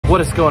What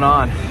is going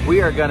on?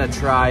 We are gonna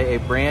try a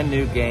brand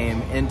new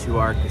game into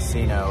our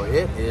casino.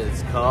 It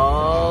is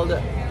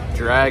called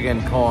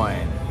Dragon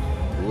Coin.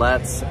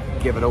 Let's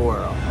give it a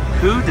whirl.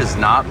 Who does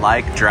not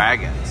like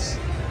dragons?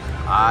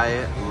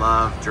 I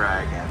love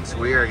dragons.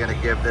 We are gonna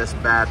give this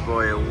bad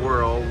boy a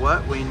whirl.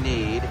 What we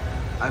need,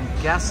 I'm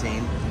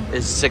guessing,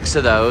 is 6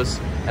 of those.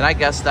 And I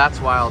guess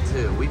that's wild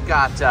too. We've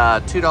got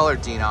 $2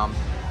 denom.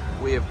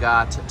 We have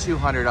got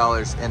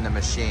 $200 in the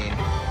machine.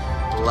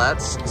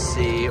 Let's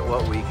see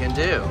what we can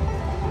do.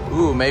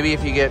 Ooh, maybe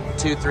if you get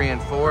 2, 3,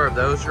 and 4 of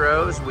those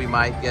rows, we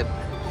might get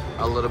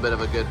a little bit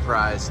of a good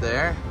prize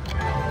there.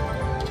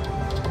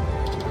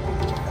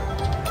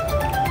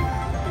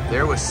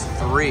 There was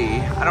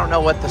 3. I don't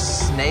know what the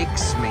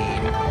snakes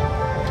mean.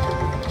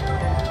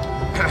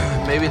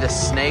 Maybe the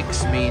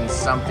snakes mean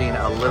something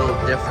a little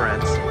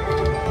different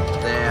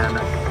than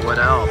what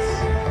else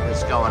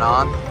is going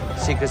on.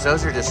 See, because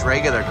those are just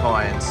regular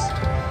coins.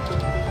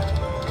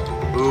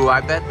 Ooh,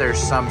 I bet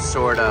there's some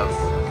sort of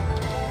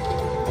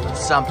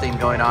something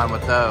going on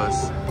with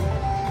those.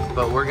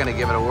 But we're gonna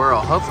give it a whirl.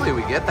 Hopefully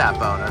we get that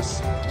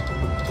bonus.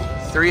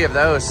 3 of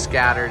those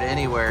scattered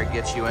anywhere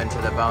gets you into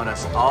the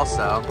bonus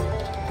also.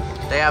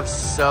 They have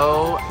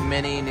so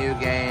many new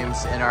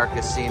games in our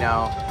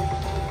casino.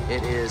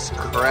 It is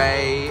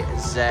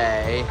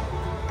crazy.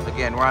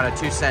 Again, we're on a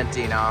 2-cent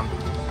denom.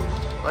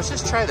 Let's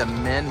just try the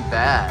min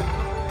bet.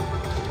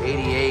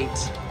 88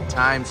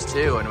 times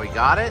 2, and we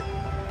got it?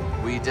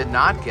 We did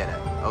not get it.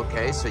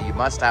 Okay, so you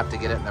must have to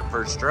get it in the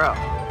first row.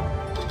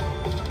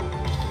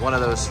 One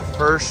of those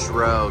first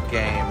row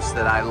games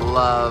that I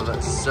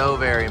love so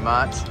very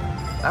much.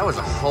 That was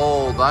a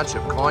whole bunch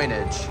of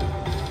coinage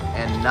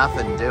and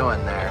nothing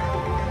doing there.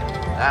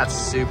 That's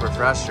super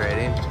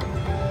frustrating.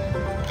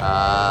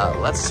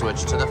 Let's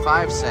switch to the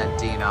 5-cent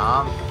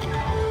denom.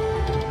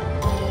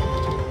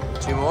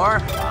 2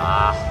 more?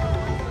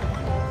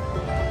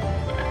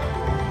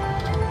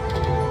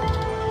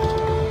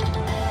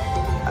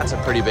 That's a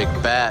pretty big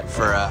bet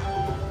for a,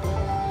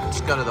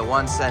 let's go to the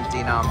 1-cent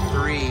denom,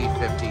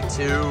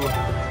 352.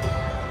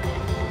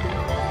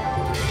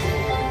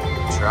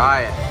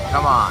 Try it,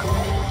 come on.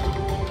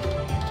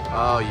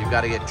 Oh, you've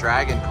got to get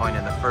Dragon Coin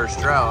in the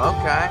first row,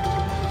 okay.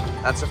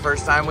 That's the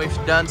first time we've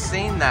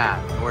seen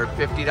that. We're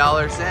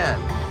 $50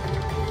 in.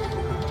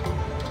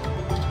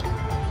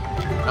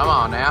 Come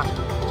on now.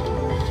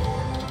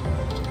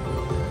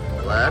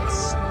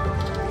 Let's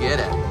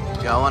get it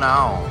going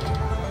on.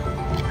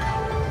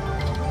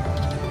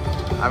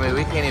 I mean,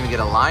 we can't even get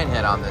a line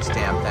hit on this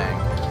damn thing.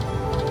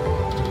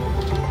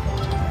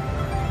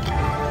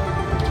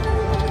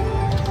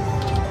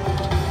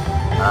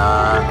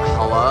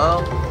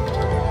 Hello?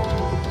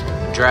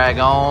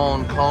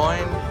 Dragon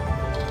Coin?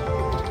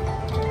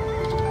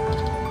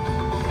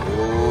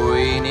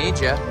 We need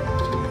ya.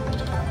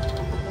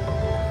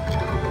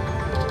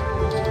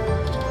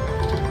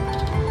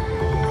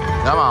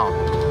 Come on.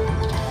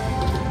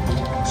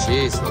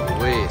 Jeez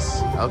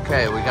Louise.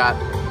 Okay, we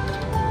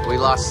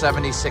lost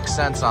 76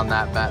 cents on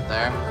that bet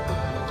there.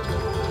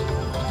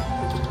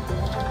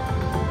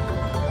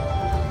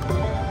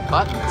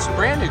 Button, it's a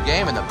brand new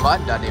game and the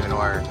button doesn't even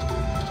work.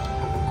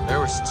 There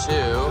was 2.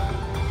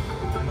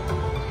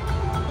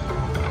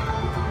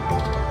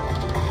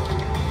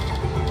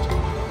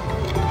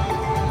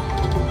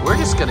 We're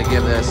just gonna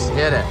give this,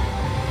 hit it.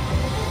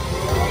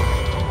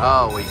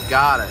 Oh, we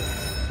got it.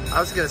 I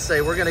was gonna say,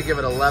 we're gonna give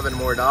it $11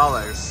 more.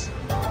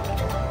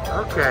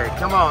 Okay,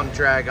 come on,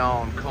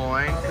 Dragon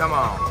Coin, come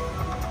on.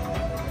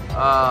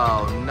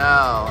 Oh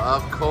no,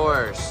 of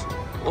course.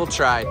 We'll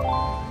try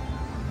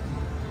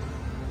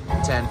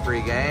 10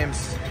 free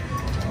games.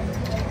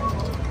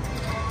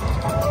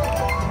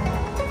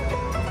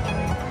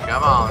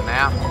 Come on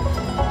now.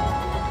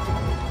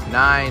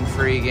 9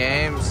 free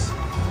games.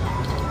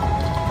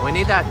 We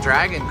need that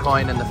Dragon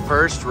Coin in the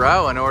first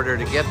row in order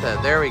to get the,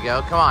 there we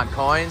go. Come on,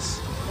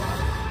 coins.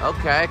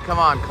 Okay, come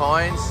on,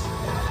 coins.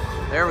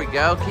 There we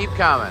go, keep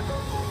coming.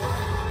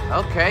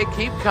 Okay,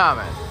 keep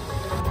coming.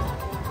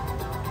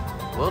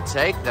 We'll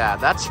take that.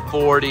 That's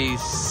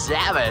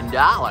 $47.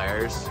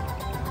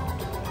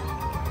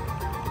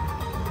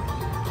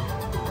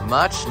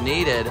 Much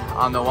needed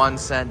on the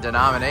 1-cent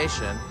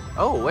denomination.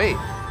 Oh, wait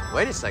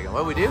a second,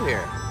 what do we do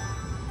here?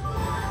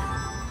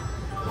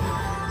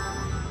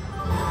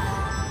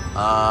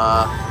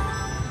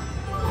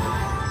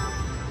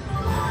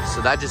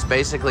 So that just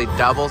basically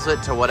doubles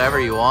it to whatever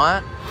you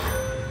want?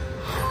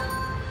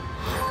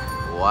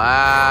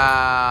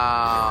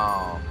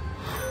 Wow.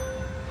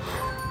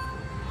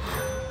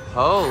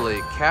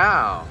 Holy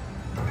cow.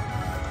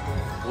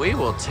 We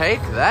will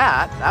take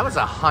that. That was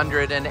a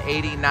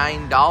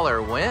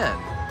 $189 win.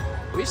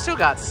 We still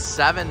got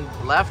 7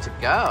 left to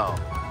go.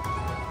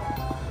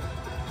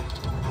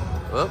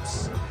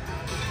 Whoops.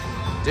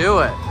 Do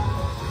it.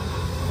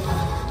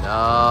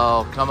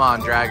 No, come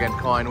on, Dragon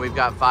Coin. We've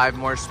got 5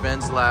 more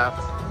spins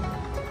left.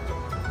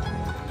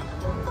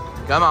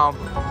 Come on.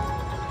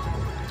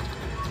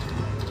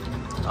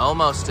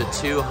 Almost a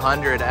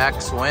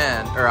 200x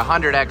win, or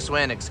 100x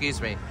win,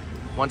 excuse me.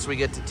 Once we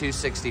get to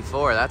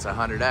 264, that's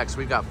 100x.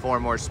 We've got 4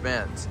 more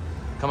spins.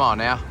 Come on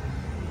now.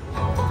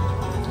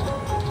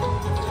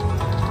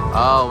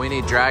 Oh, we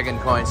need dragon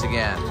coins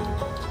again.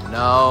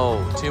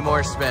 No, 2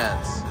 more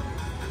spins.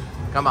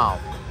 Come on.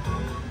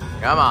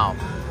 Come on.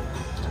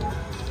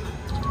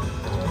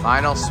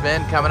 Final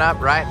spin coming up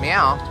right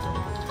meow.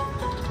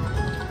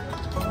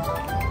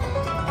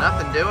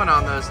 Nothing doing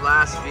on those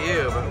last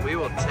few, but we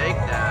will take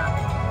that.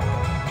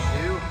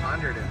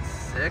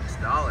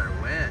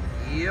 $206 win.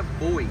 Yeah,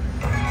 boy.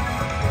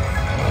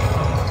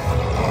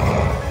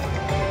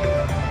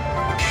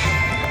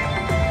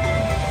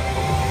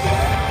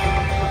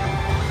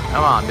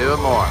 Come on, do it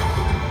more.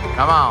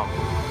 Come on.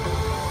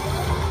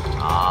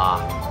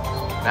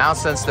 Now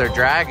since they're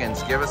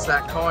dragons, give us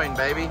that coin,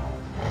 baby.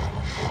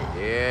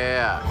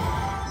 Yeah.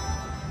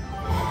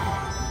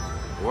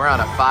 We're on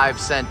a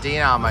 5-cent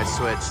denom I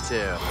switched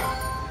to.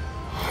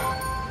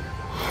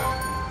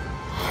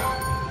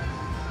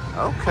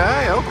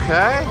 Okay,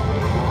 okay.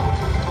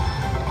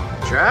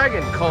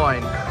 Dragon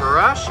coin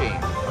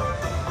crushing.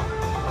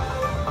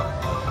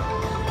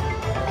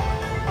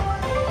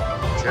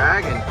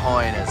 Dragon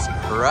coin is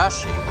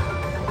crushing.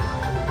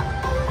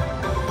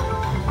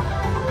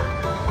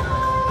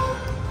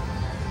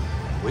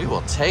 We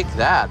will take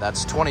that.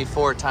 That's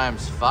 24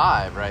 times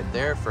 5 right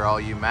there for all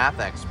you math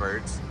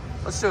experts.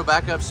 Let's do a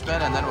backup spin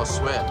and then we'll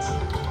switch.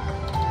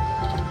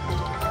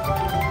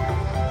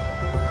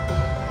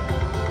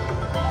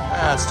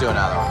 Let's do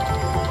another one.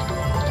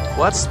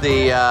 What's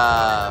the,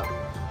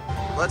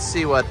 let's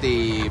see what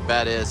the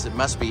bet is. It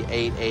must be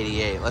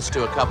 888. Let's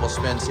do a couple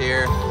spins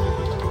here.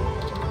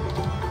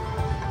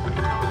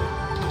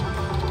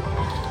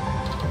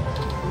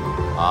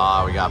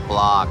 We got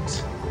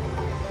blocked.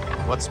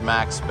 What's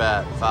max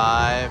bet?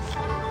 5.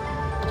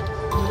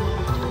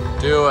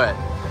 Do it.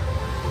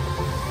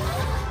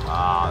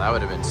 That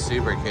would have been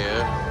super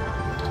cute.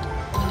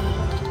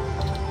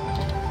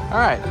 All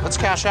right, let's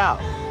cash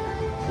out.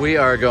 We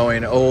are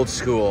going old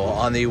school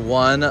on the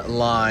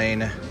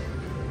 1-line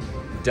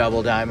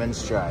double diamond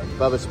strike.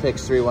 Bubba's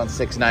Picks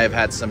 316 and I have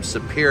had some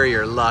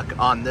superior luck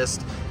on this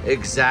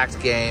exact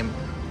game.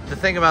 The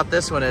thing about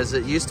this one is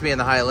it used to be in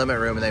the high limit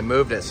room and they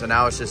moved it, so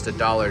now it's just a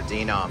 $1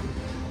 denom.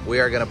 We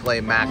are gonna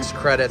play max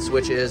credits,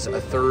 which is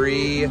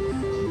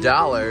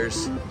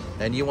 $3,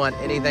 and you want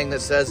anything that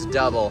says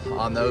double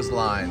on those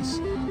lines,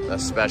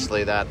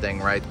 especially that thing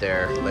right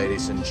there,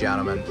 ladies and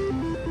gentlemen.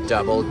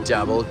 Double,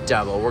 double,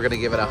 double. We're gonna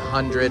give it a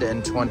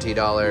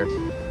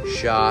 $120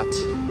 shot.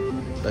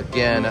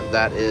 Again,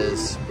 that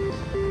is,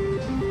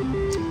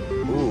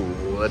 ooh,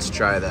 let's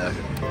try the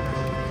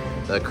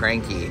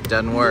cranky.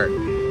 Doesn't work.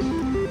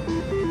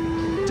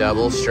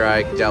 Double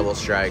strike, double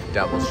strike,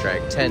 double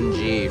strike.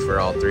 10G for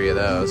all 3 of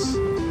those.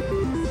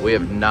 We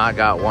have not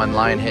got 1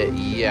 line hit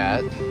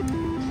yet.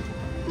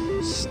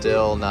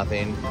 Still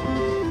nothing.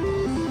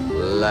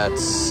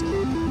 Let's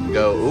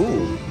go.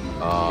 Ooh.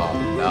 Oh,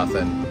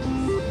 nothing.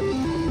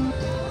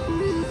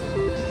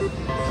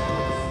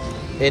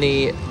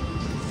 Any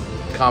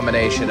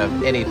combination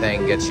of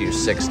anything gets you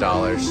 $6.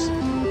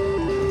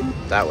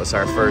 That was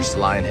our first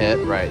line hit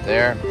right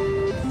there.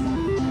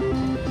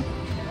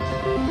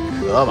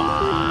 Come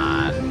on.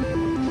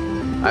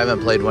 I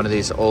haven't played one of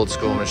these old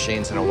school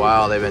machines in a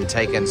while. They've been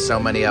taking so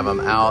many of them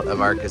out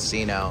of our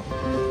casino.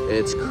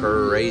 It's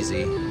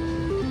crazy.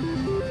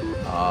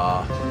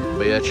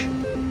 Bitch.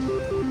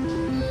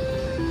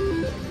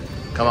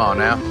 Come on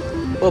now.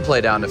 We'll play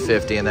down to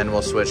 50 and then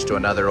we'll switch to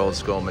another old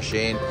school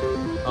machine.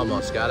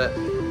 Almost got it.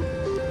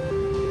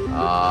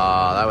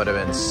 That would have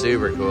been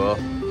super cool.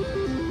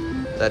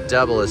 That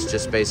double is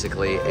just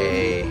basically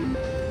a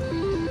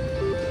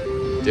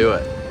do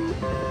it.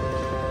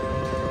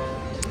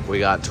 We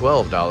got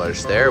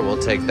 $12 there. We'll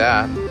take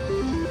that.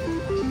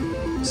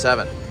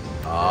 7.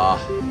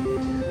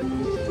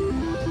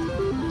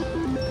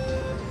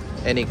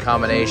 Any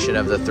combination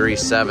of the 3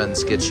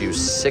 7s gets you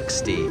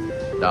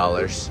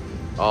 $60.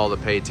 All the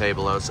pay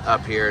tables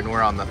up here, and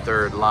we're on the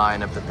 3rd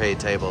line of the pay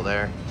table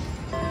there.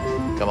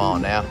 Come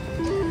on now.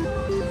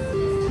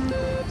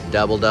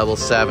 Double, double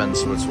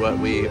 7s was what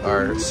we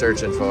are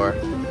searching for.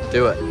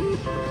 Do it.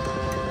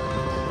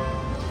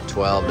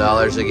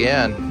 $12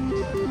 again.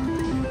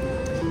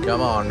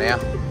 Come on now.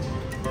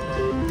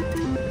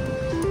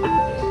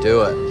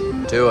 Do it.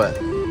 Do it.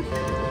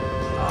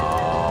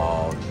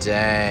 Oh,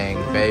 dang,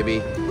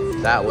 baby.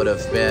 That would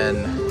have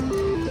been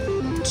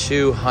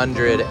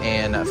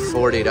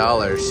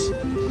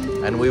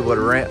 $240. And we would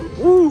rent.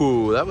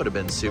 Ooh, that would have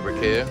been super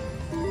cute.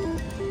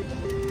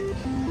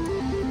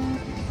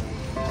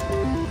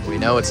 We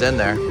know it's in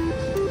there.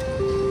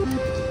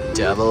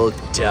 Double,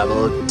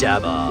 double,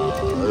 double.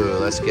 Ooh,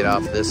 let's get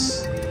off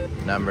this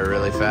number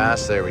really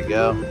fast. There we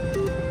go.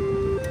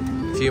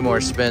 A few more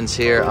spins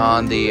here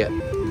on the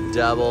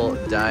double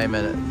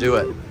diamond. Do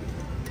it.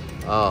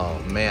 Oh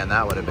man,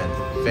 that would have been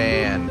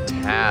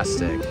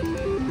fantastic.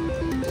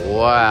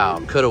 Wow,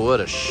 coulda,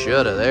 woulda,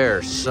 shoulda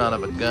there, son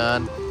of a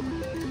gun.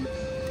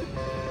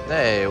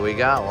 Hey, we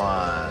got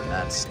one.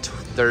 That's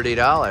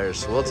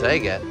 $30. We'll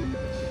take it.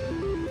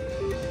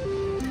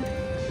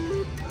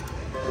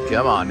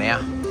 Come on now.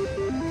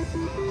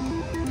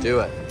 Do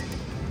it.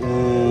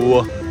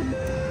 Ooh.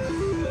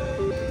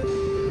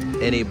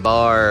 Any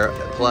bar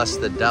plus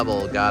the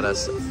double got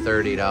us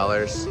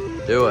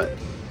 $30. Do it.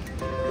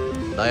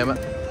 Damn it.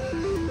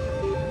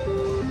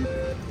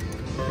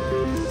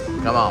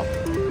 Come on.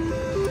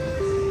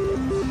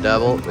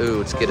 Double. Ooh,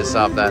 let's get us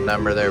off that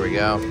number. There we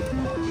go.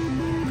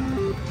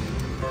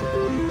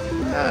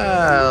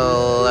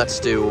 Let's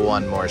do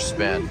one more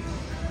spin.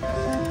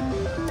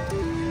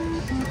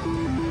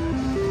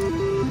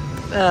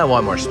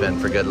 One more spin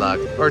for good luck.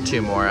 Or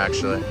two more,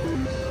 actually.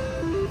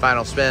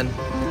 Final spin.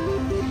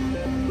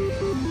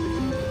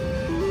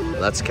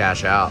 Let's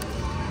cash out.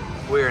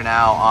 We are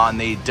now on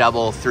the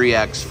double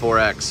 3X,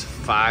 4X,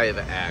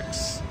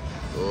 5X.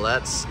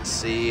 Let's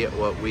see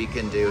what we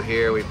can do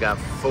here. We've got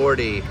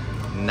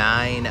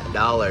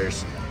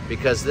 $49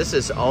 because this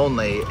is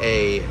only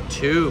a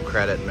 2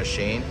 credit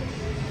machine.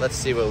 Let's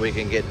see what we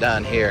can get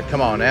done here.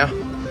 Come on now.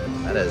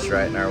 That is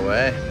right in our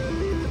way.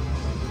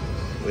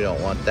 We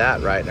don't want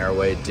that right in our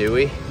way, do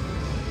we?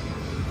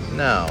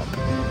 No.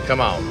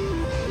 Come on.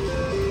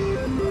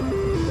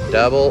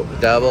 Double,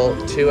 double,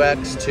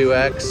 2X,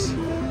 2X.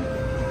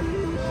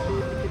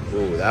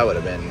 Ooh, that would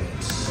have been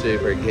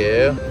super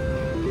cool.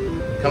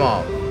 Come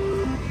on.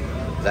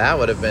 That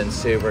would have been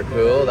super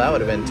cool. That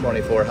would have been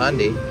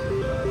 2400.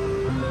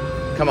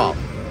 Come on.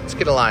 Let's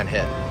get a line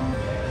hit.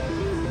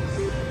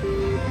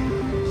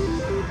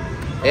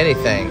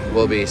 Anything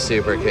will be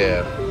super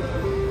cool.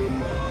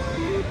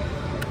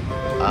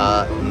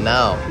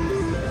 No.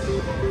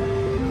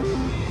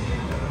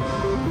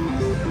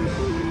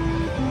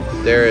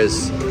 There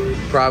is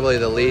probably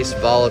the least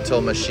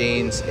volatile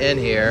machines in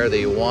here,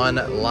 the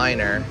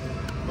one-liner.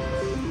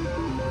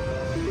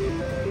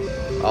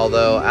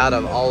 Although out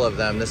of all of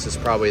them, this is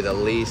probably the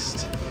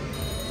least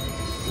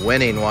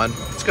winning one.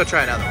 Let's go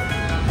try another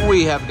one.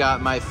 We have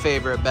got my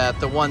favorite bet,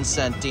 the 1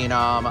 cent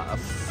denom, a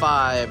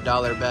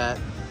 $5 bet.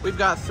 We've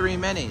got 3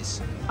 minis.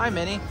 Hi,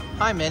 Mini.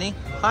 Hi, Mini.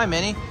 Hi,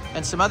 Mini.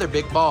 And some other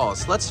big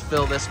balls. Let's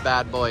fill this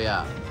bad boy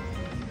up.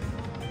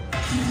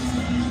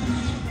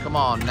 Come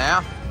on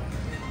now.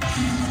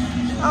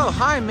 Oh,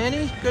 hi,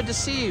 Minnie. Good to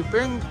see you.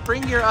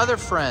 Bring your other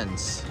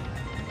friends.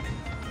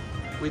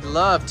 We'd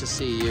love to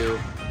see you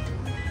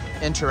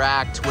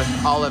interact with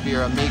all of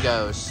your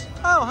amigos.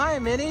 Oh, hi,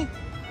 Minnie.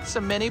 It's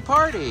a mini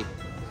party.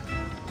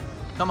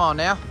 Come on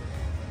now.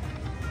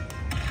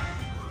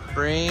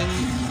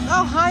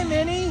 Oh, hi,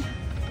 Minnie.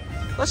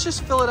 Let's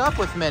just fill it up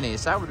with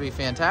minis. That would be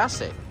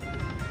fantastic.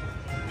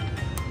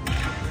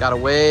 Gotta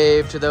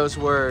wave to those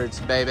words,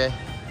 baby.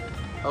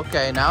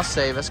 Okay, now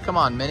save us. Come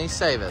on, Minnie,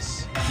 save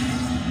us.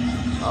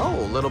 Oh,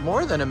 a little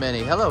more than a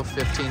mini. Hello,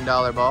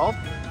 $15 ball.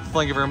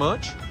 Thank you very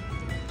much.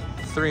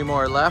 3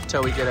 more left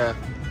till we get a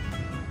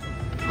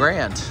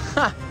grand.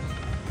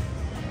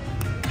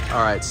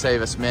 All right,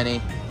 save us,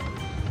 Minnie.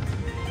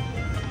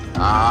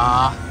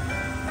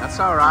 That's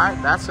all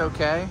right. That's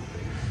okay.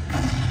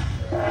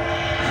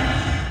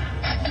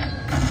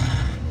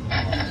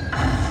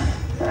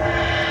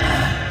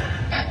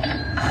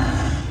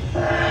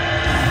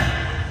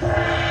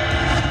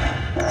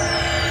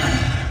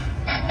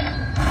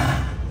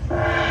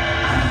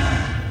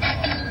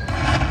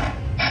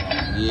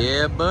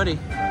 Yeah, buddy.